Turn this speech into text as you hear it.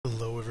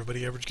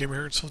everybody, Average Gamer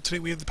here. So today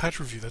we have the patch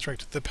review. That's right,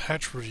 the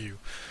patch review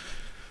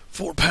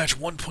for patch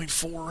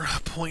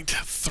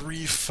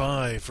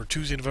 1.4.35 for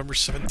Tuesday, November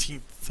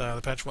 17th.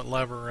 The patch went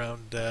live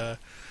around 10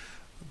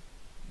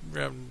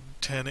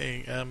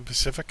 a.m.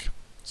 Pacific.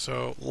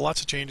 So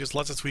lots of changes,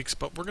 lots of tweaks,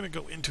 but we're going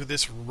to go into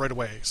this right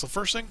away. So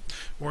first thing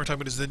we're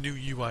talking about is the new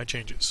UI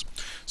changes.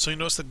 So you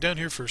notice that down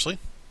here, firstly,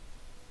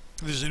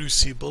 there's a new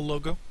Seabill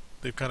logo.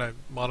 They've kind of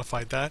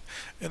modified that,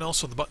 and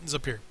also the buttons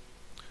up here.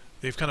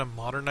 They've kind of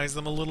modernized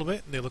them a little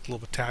bit, and they look a little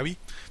bit tabby.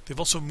 They've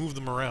also moved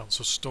them around,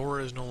 so store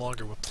is no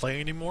longer with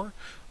play anymore.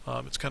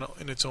 It's kind of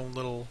in its own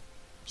little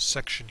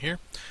section here.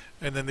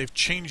 And then they've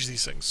changed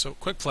these things. So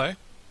quick play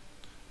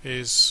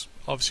is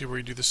obviously where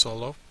you do the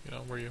solo, you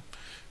know, where you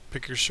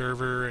pick your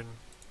server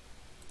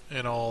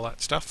and all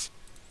that stuff.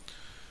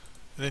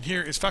 And then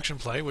here is faction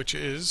play, which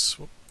is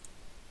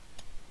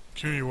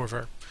community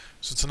warfare.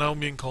 So it's now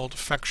being called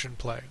faction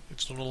play.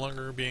 It's no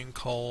longer being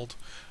called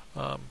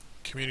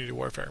community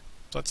warfare.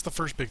 So that's the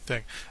first big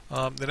thing.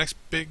 The next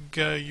big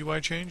UI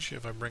change,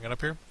 if I bring it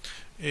up here,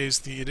 is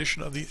the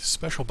addition of the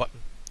special button.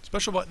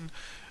 Special button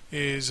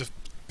is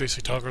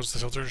basically toggles the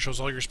filter and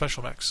shows all your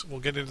special mechs. We'll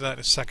get into that in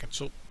a second.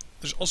 So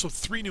there's also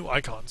 3 new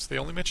icons. They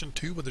only mentioned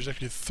 2, but there's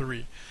actually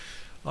 3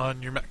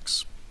 on your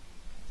mechs.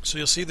 So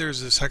you'll see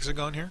there's this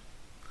hexagon here.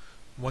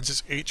 One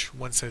says H,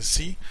 one says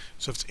C.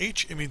 So if it's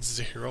H, it means it's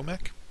a hero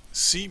mech.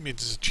 C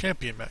means it's a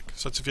champion mech.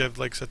 So that's if you have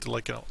like set to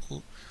like, you know,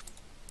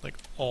 like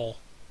all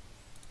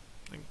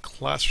in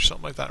class or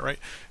something like that, right?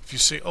 If you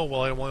say, oh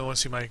well, I only want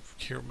to see my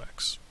hero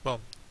mechs,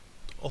 well,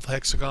 all the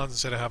hexagons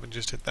instead of having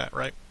just hit that,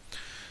 right?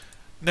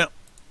 Now,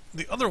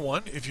 the other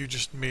one, if you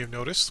just may have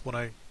noticed when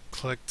I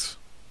clicked,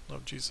 oh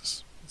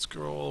Jesus, let's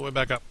go all the way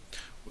back up,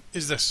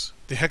 is this,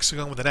 the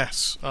hexagon with an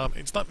S.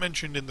 It's not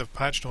mentioned in the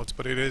patch notes,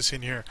 but it is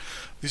in here.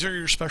 These are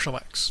your special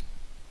mechs,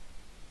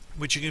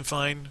 which you can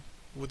find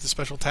with the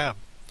special tab.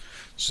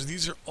 So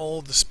these are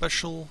all the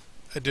special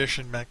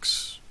edition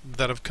mechs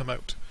that have come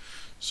out.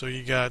 So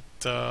you got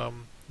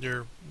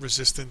your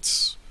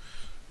Resistance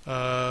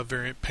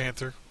variant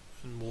Panther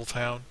and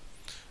Wolfhound,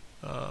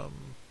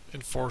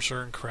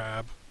 Enforcer and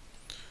Crab,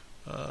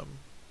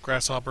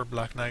 Grasshopper,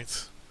 Black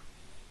Knight,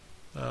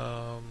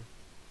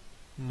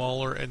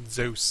 Mauler and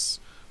Zeus.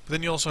 But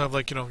then you also have,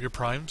 like, you know, your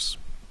primes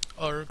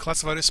are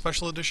classified as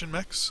special edition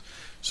mechs.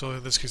 So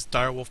in this case,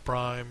 Direwolf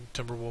Prime,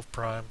 Timberwolf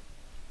Prime.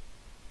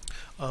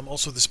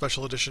 Also the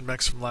special edition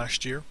mechs from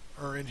last year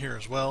are in here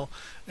as well,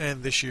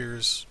 and this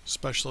year's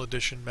special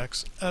edition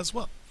mechs as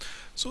well.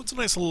 So it's a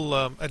nice little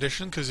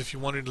addition, because if you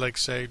wanted to, like,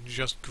 say,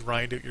 just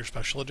grind out your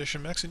special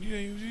edition mechs and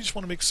you just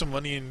want to make some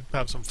money and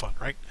have some fun,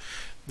 right?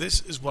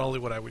 This is probably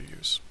what I would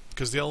use,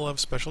 because they all have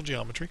special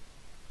geometry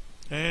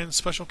and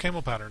special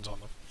camo patterns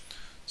on them.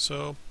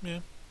 So yeah,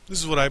 this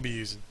is what I'd be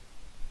using.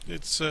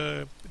 It's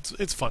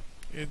fun.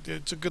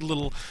 It's a good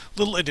little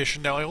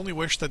addition. Now I only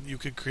wish that you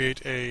could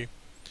create a,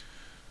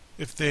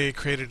 if they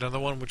created another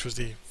one, which was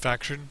the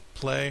faction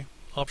play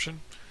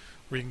option,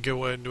 where you can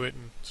go into it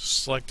and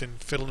select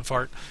and fiddle and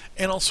fart,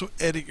 and also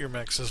edit your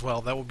mechs as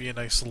well. That would be a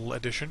nice little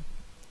addition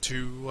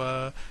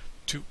to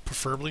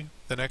preferably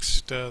the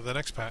next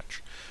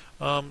patch.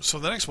 So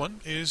the next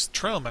one is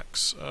trial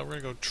mechs. We're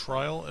gonna go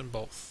trial and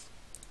both.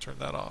 Turn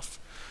that off.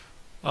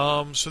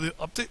 So the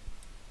update.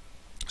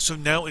 So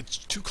now it's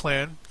 2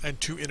 clan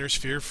and 2 inner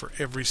sphere for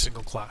every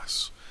single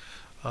class.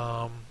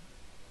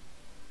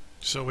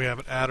 So we have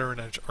an Adder and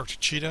an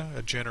Archcheetah,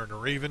 a Jenner and a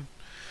Raven,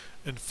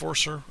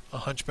 Enforcer, a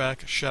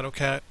Hunchback, a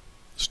Shadowcat,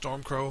 a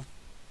Stormcrow,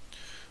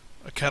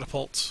 a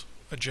Catapult,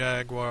 a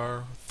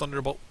Jaguar,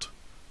 Thunderbolt,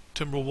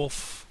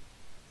 Timberwolf,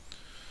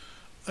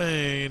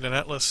 and an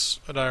Atlas,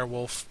 a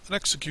Direwolf, an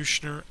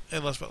Executioner,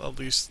 and last but not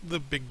least, the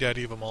big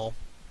daddy of them all,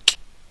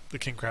 the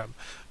King Crab.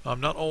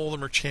 Not all of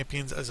them are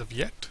champions as of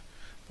yet,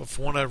 but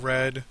from what I've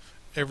read,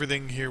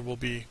 everything here will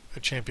be a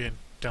champion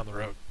down the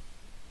road.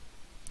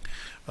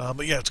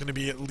 But yeah, it's going to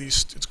be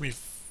it's going to be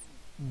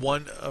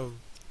one of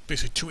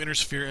basically 2 inner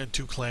sphere and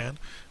 2 clan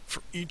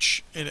for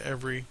each and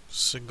every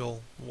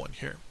single one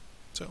here.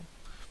 So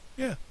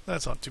yeah,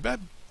 that's not too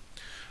bad.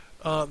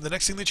 The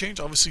next thing they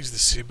changed, obviously, is the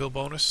Seabill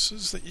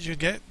bonuses that you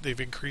get.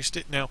 They've increased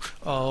it. Now,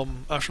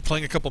 after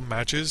playing a couple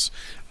matches,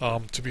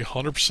 to be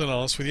 100%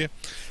 honest with you,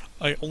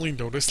 I only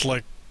noticed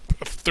like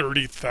a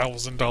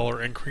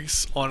 $30,000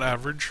 increase on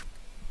average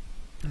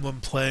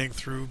when playing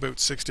through about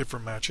 6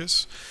 different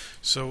matches.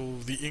 So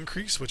the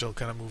increase, which I'll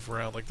kind of move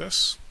around like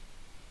this,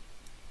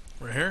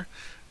 right here,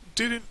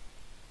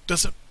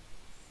 doesn't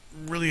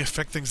really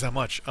affect things that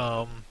much.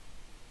 I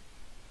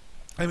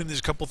mean, there's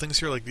a couple things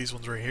here, like these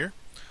ones right here.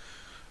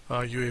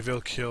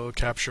 UAV kill,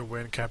 capture,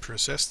 win, capture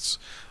assists.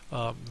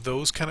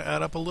 Those kind of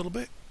add up a little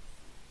bit.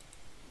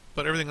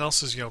 But everything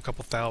else is, you know, a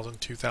couple thousand,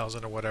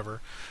 2,000 or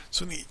whatever.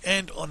 So in the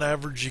end, on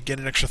average, you get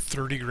an extra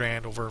 30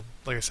 grand over,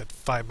 like I said,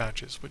 5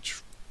 matches,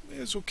 which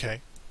is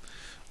okay.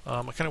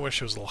 I kind of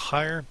wish it was a little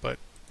higher, but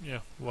yeah,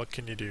 what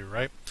can you do,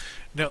 right?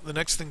 Now, the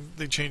next thing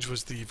they changed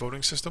was the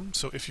voting system.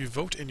 So if you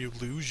vote and you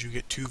lose, you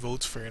get 2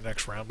 votes for your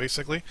next round,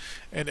 basically.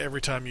 And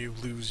every time you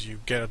lose,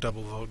 you get a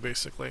double vote,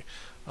 basically.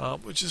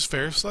 Which is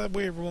fair, so that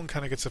way everyone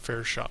kind of gets a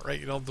fair shot, right?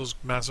 You know, those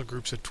massive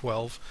groups at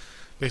 12,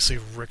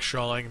 basically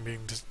rickshawing and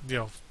being,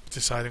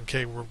 deciding,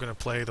 okay, we're going to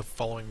play the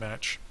following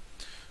match,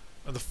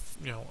 on the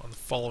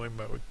following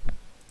mode.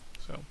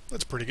 So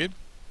that's pretty good.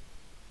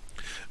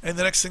 And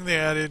the next thing they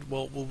added,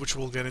 which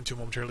we'll get into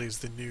momentarily, is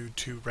the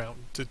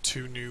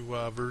two new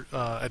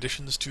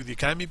additions to the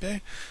Academy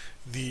Bay,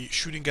 the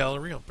shooting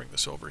gallery. I'll bring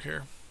this over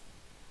here.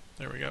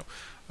 There we go.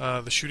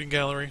 The shooting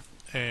gallery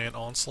and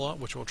onslaught,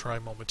 which we'll try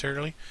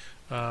momentarily.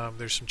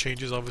 There's some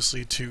changes,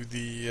 obviously, to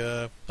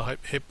the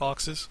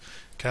hitboxes,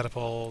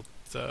 catapult,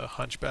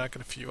 hunchback,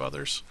 and a few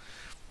others,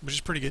 which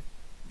is pretty good.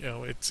 You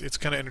know, it's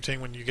kind of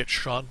entertaining when you get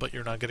shot, but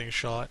you're not getting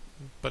shot,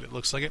 but it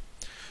looks like it.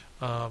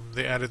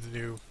 They added the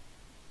new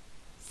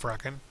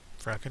Fracken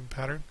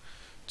pattern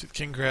to the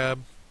king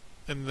crab,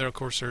 and there, of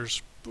course,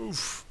 there's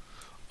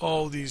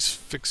all these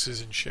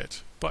fixes and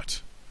shit.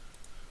 But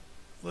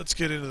let's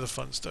get into the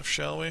fun stuff,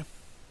 shall we?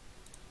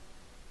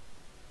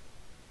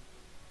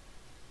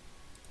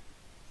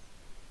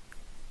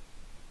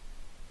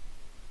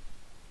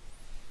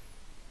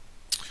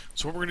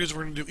 So what we're going to do is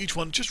we're going to do each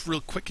one just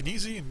real quick and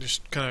easy and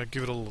just kind of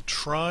give it a little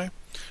try.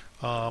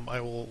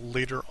 I will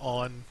later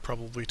on,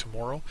 probably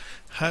tomorrow,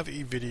 have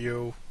a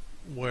video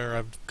where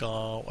I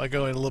go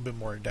in a little bit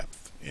more in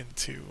depth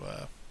into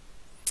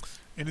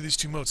these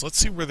 2 modes. Let's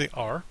see where they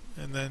are,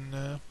 and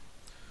then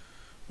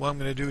what I'm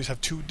going to do is have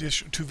two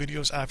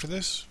videos after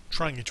this,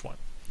 trying each one.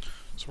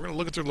 So we're going to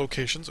look at their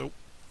locations. Oh,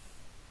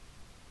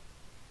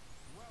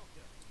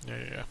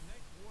 yeah.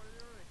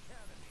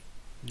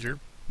 You're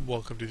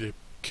welcome to the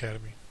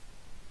Academy.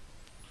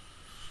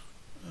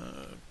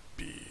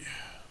 B.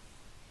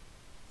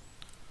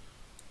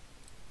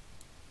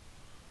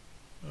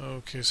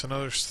 Okay, so now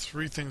there's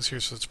 3 things here,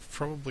 so it's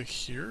probably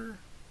here.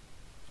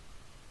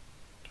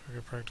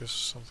 Target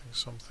practice,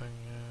 something,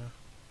 yeah.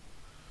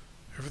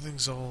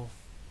 Everything's all...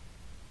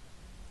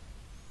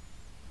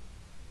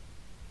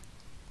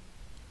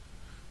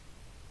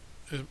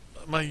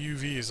 My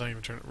UV is not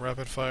even turned.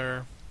 Rapid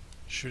fire,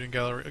 shooting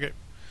gallery. Okay,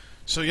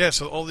 so yeah,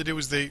 so all they did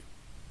was they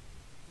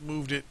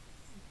moved it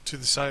to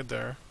the side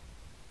there.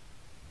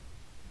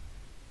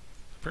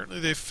 Apparently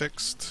they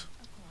fixed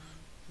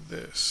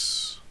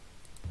this.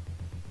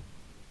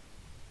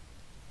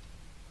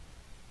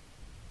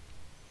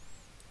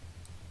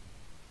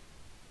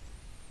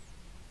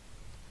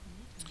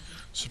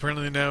 So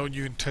apparently now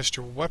you can test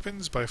your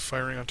weapons by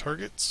firing on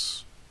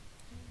targets.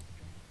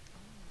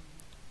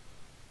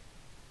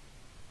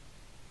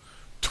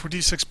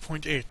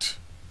 26.8.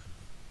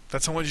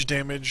 That's how much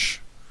damage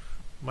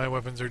my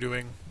weapons are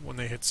doing when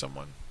they hit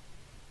someone.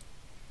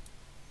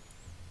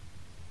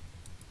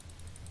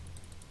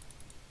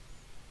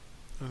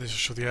 And this will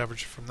show the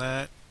average from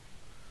that.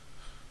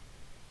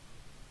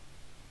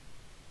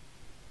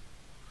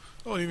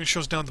 Oh, it even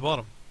shows down at the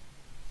bottom.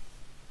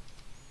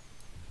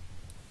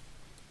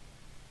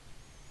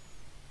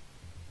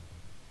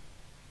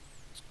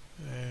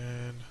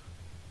 And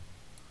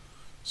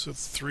so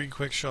 3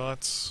 quick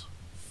shots,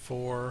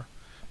 4.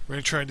 We're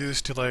going to try and do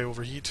this till I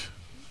overheat.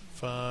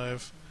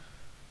 5.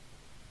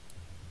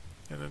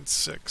 And then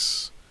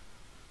 6.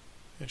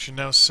 It should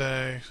now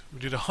say we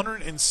did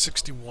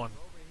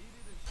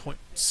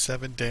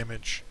 161.7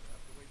 damage.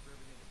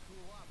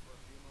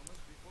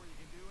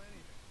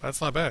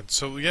 That's not bad.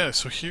 So yeah,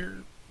 so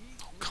here...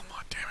 Oh, come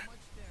on, damn it.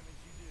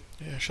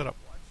 Yeah, shut up.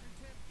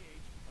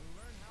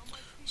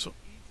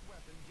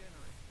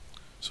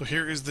 So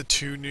here is the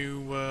two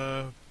new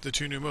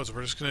modes.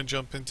 We're just going to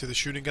jump into the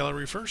shooting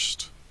gallery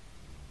first.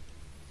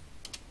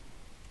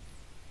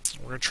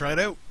 We're going to try it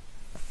out.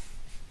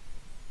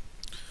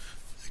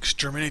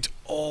 Exterminate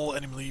all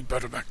enemy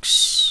battle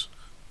mechs.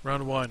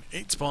 Round 1,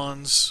 8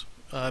 spawns,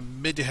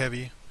 mid to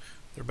heavy.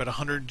 They're about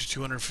 100 to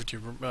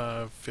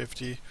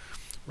 250.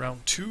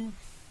 Round 2.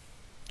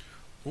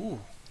 Ooh.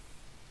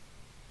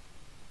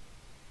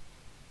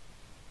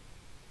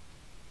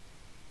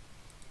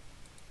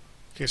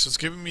 Okay, so it's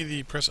giving me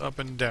the press up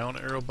and down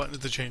arrow buttons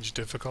to change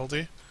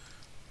difficulty,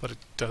 but it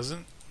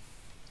doesn't.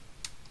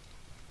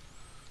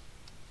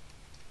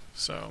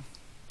 So,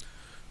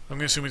 I'm going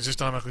to assume it's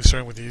just automatically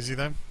starting with easy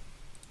then,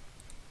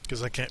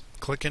 because I can't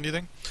click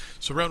anything.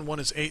 So round 1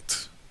 is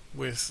 8,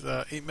 with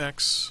 8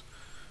 mechs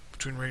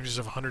between ranges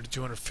of 100 to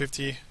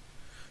 250.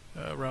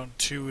 Round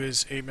 2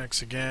 is 8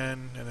 mechs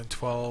again, and then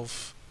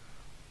 12.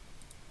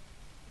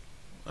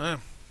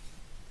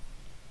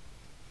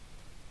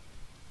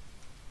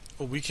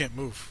 Oh, we can't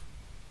move.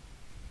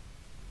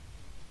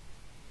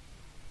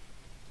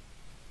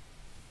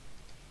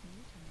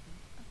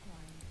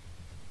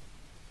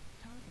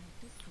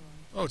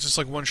 Oh, it's just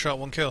like one shot,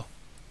 one kill.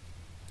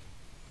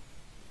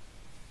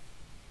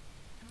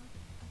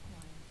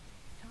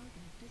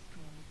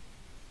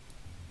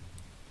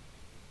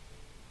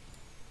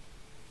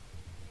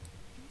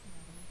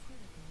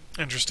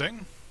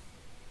 Interesting.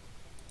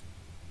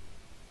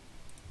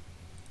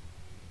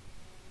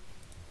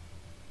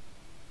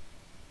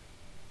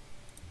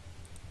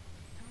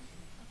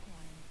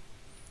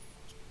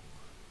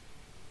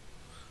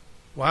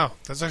 Wow,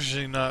 that's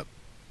actually not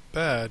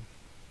bad.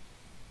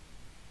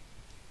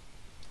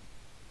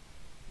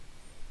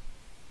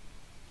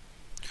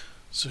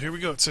 So here we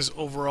go. It says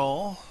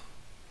overall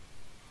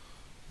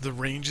the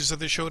ranges that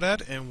they showed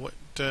at and what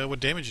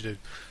damage you did.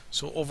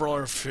 So overall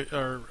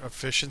our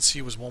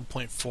efficiency was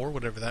 1.4,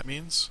 whatever that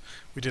means.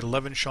 We did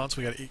 11 shots.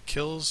 We got 8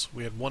 kills.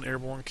 We had 1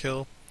 airborne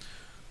kill.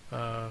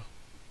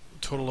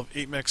 Total of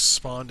 8 mechs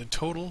spawned in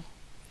total.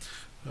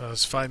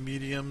 It's 5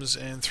 mediums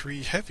and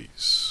 3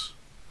 heavies.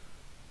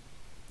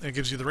 And it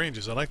gives you the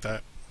ranges. I like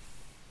that.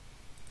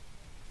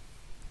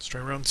 Let's try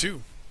round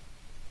 2.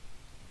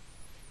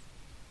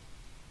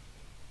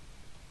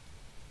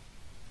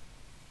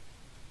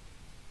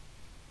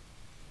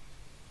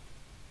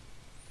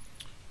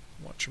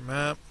 Watch your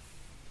map.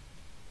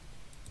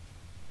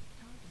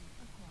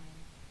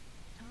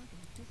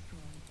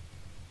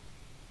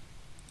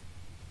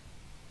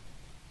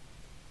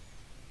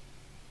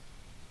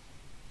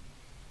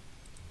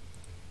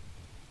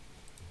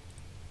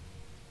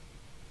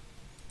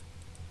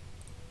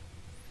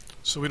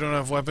 So we don't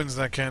have weapons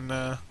that can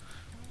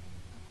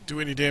do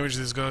any damage to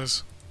these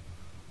guys.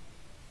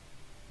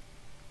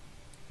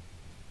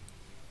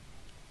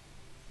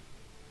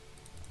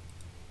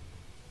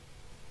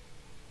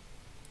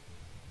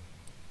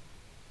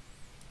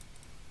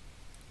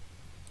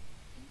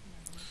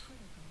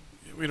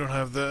 We don't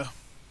have the...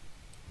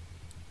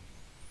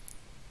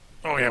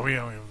 Oh yeah, we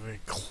don't have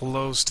very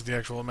close to the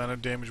actual amount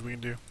of damage we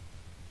can do.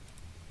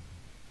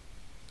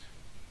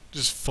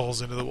 Just falls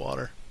into the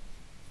water.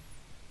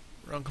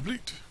 Round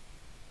complete.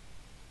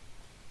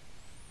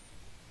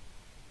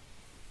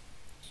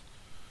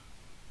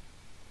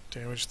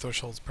 Damage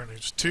threshold's apparently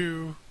just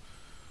 2.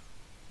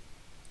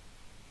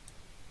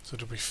 So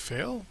did we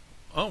fail?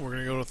 Oh, we're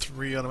gonna go to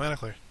 3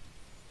 automatically.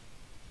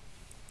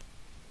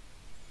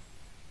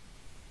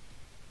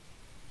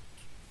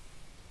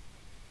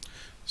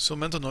 So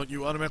mental note,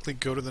 you automatically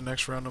go to the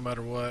next round no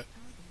matter what.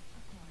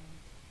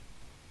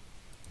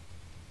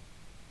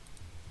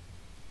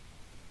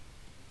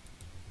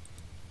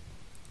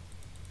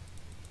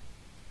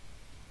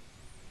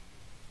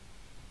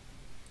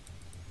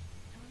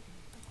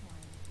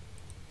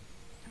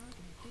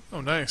 Oh,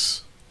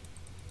 nice.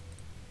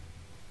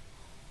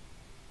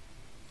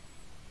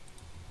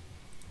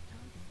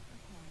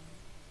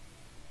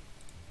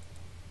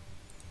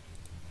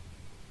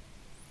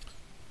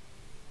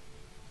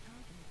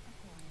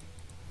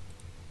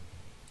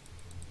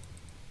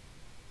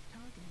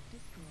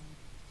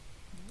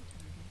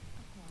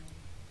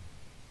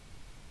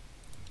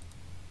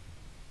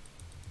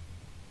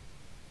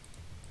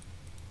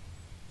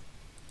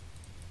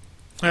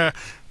 Yeah.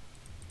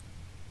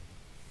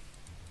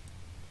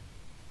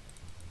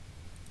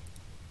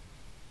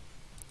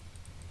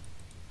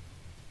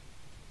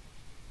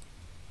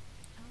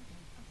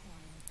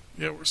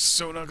 Yeah, we're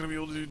so not gonna be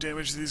able to do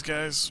damage to these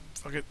guys.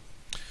 Fuck it.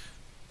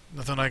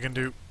 Nothing I can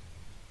do.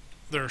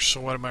 They're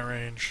so out of my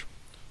range.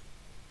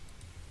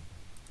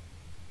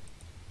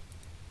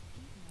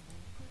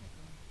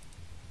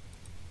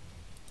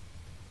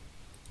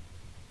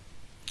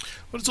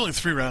 But it's only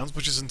 3 rounds,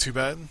 which isn't too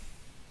bad.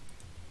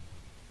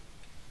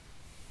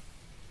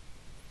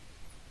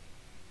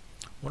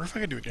 Wonder if I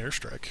can do an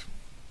airstrike.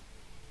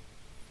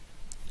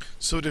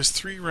 So it does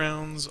 3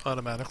 rounds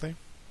automatically.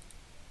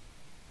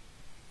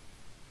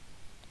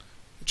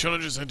 The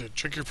challenge is ended.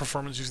 Check your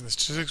performance using the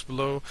statistics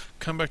below.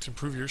 Come back to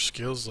improve your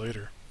skills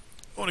later.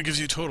 Oh, and it gives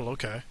you a total.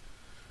 Okay.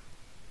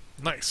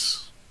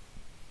 Nice.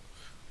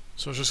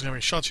 So it's just how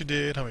many shots you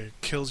did, how many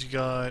kills you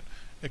got,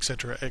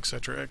 etc.,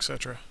 etc.,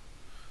 etc.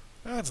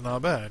 That's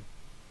not bad.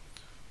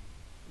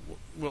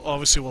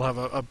 Obviously we'll have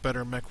a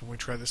better mech when we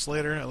try this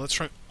later. And let's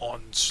try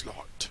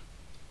Onslaught.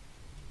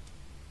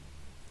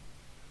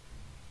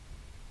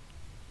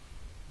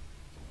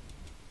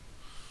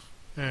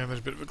 And there's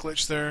a bit of a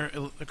glitch there.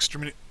 It'll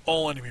exterminate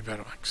all enemy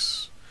battle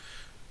mechs.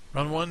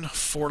 Round 1,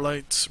 4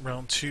 lights.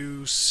 Round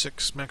 2,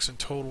 6 mechs in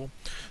total.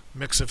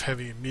 Mix of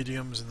heavy and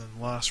mediums, and then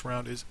the last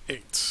round is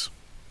 8.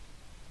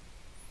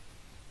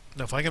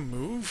 Now if I can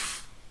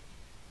move...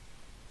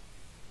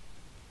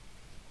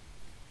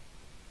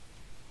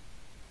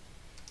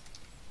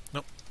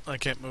 Nope, I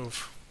can't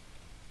move.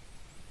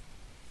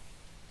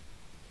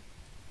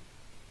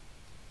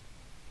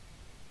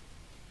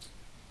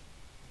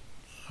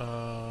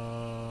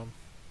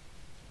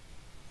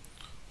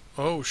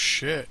 Oh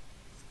shit.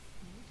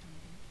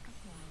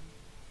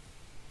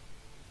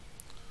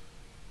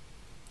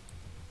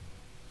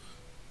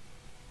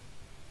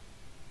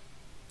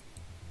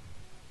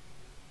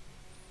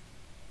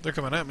 They're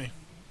coming at me.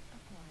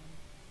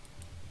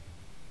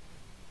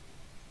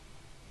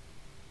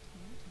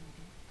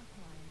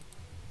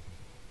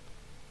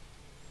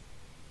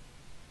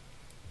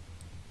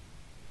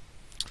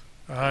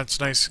 It's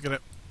nice. Get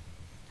it.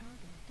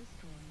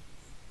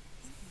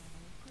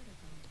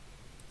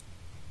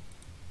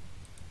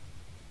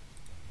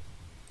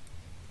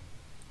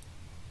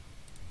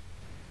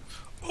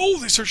 Oh,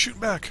 they start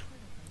shooting back.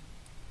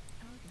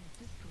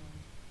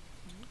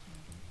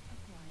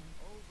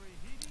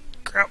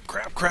 Crap,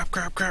 crap, crap,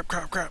 crap, crap,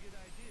 crap, crap.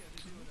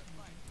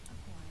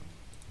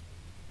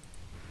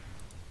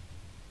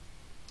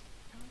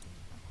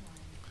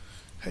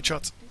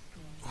 Headshots.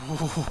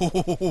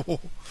 Oh,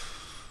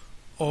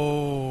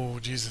 oh,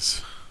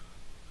 Jesus.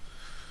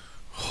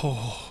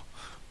 Oh,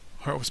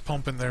 heart was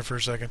pumping there for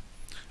a second.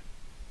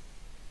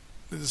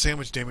 Does it say how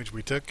much damage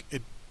we took?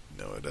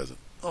 No, it doesn't.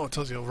 Oh, it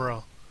tells you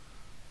overall.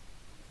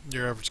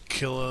 Your average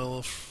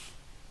kill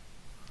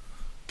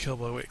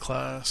by weight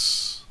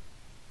class.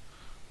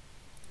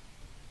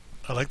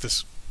 I like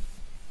this.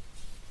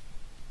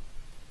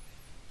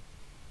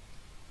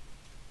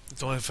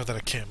 It's only the fact that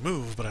I can't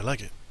move, but I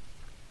like it.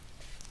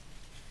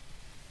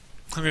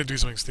 I'm gonna do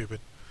something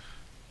stupid.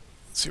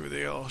 Let's see where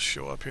they all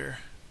show up here.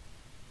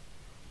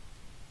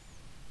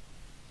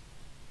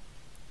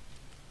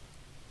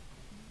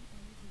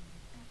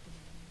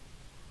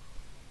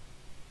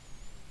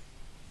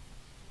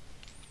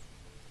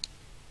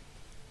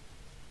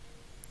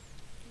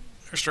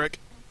 Airstrike.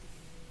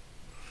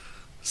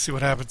 See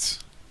what happens.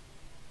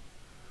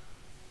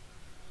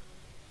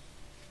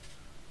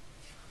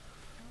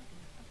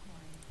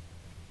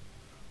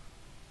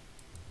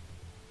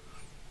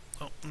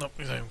 Oh, nope,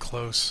 he's not even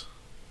close.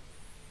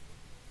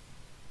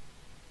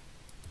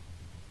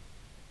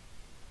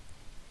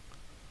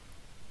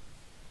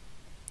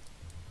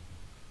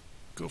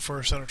 Go for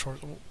a center torso.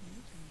 Oh.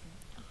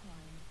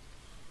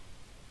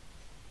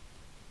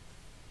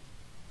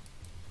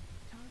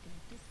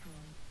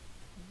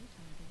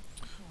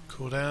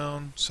 Cool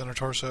down, center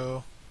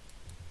torso.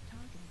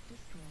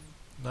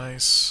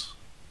 Nice.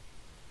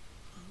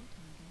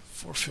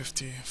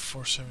 450,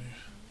 470.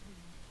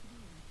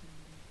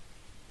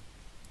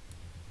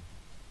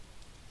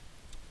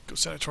 Go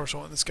center torso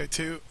on this guy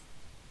too.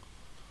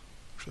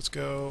 Let's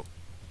go.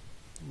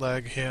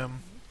 Leg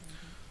him.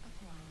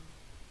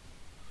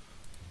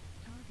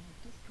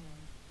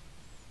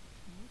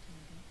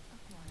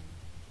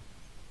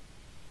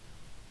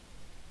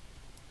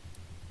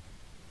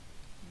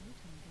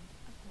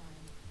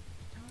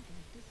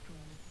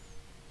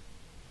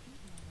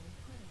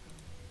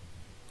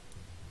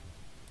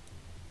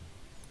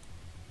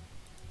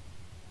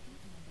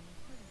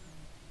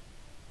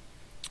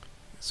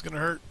 It's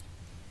gonna hurt.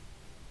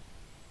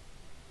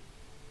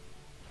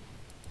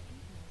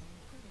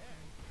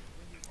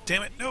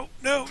 Damn it! No!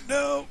 No!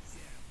 No!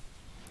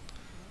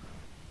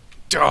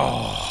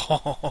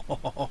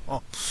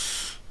 Oh.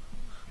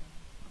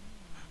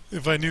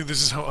 If I knew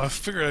this is how I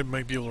figured I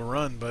might be able to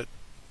run, but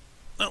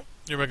no,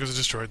 your mech was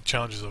destroyed. The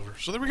challenge is over.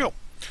 So there we go.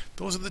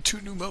 Those are the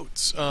two new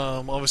modes.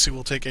 Obviously,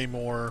 we'll take a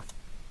more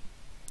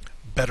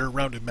better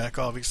rounded mech,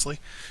 obviously,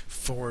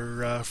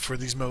 for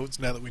these modes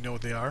now that we know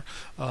what they are.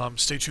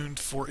 Stay tuned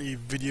for a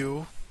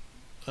video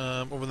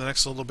over the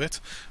next little bit.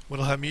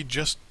 What'll have me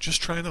just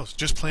trying those,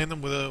 just playing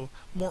them with a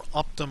more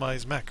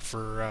optimized mech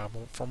for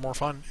more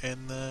fun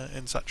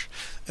and such.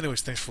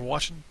 Anyways, thanks for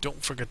watching.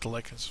 Don't forget to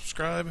like and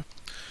subscribe,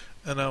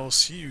 and I will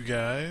see you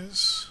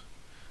guys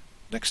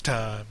next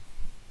time.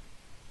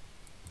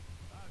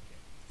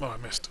 Oh, I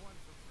missed.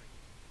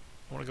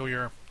 I want to go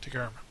your arm. Take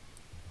your arm.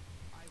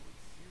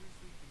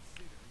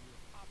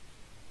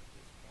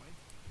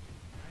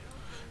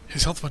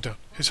 His health went down.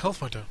 His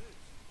health went down.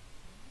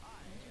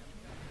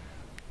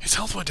 His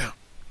health went down.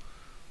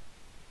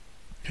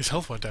 His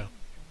health went down.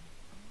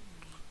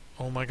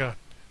 Oh my god.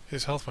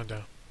 His health went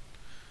down.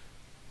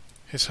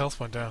 His health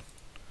went down.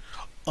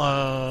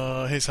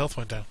 His health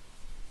went down.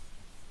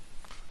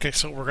 Okay,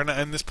 so we're gonna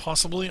end this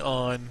possibly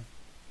on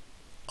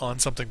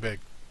something big.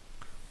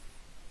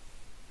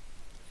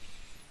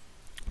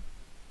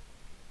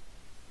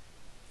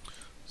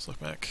 Let's look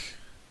back.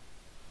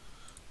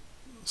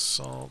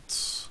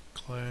 Assault.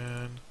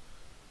 Clan.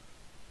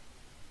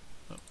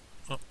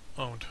 Oh,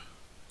 owned.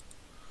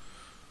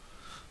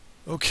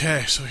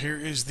 Okay, so here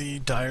is the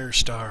Dire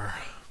Star.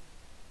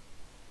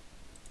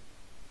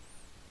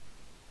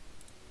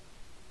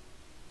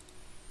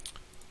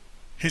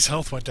 His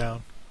health went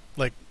down.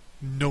 Like,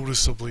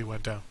 noticeably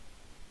went down.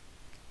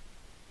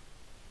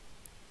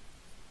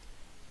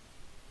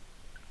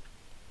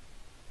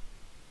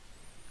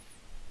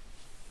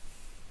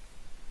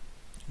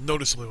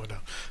 Noticeably went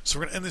down. So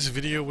we're going to end this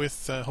video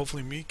with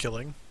hopefully me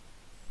killing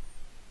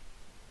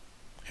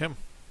him.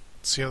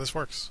 See how this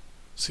works.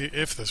 See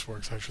if this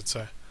works, I should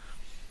say.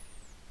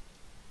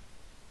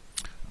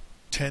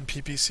 10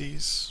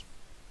 PPCs.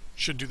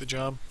 Should do the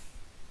job.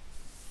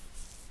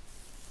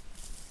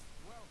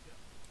 Welcome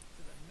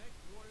to the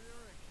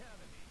MechWarrior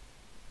Academy.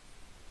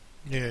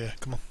 Yeah,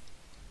 come on.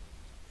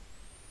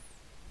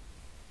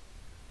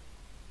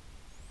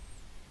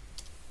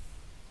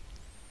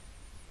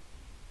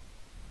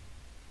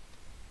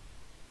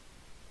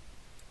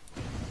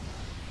 We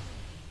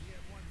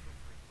have one for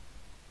free.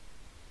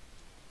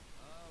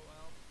 Oh,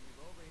 well,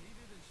 we've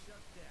overheated and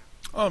shut down.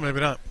 Oh, maybe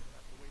not.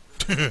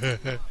 We'll have to wait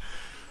for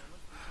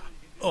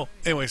Oh,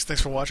 anyways,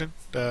 thanks for watching.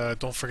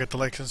 Don't forget to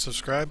like and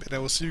subscribe, and I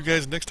will see you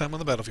guys next time on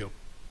the battlefield.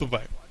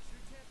 Bye-bye.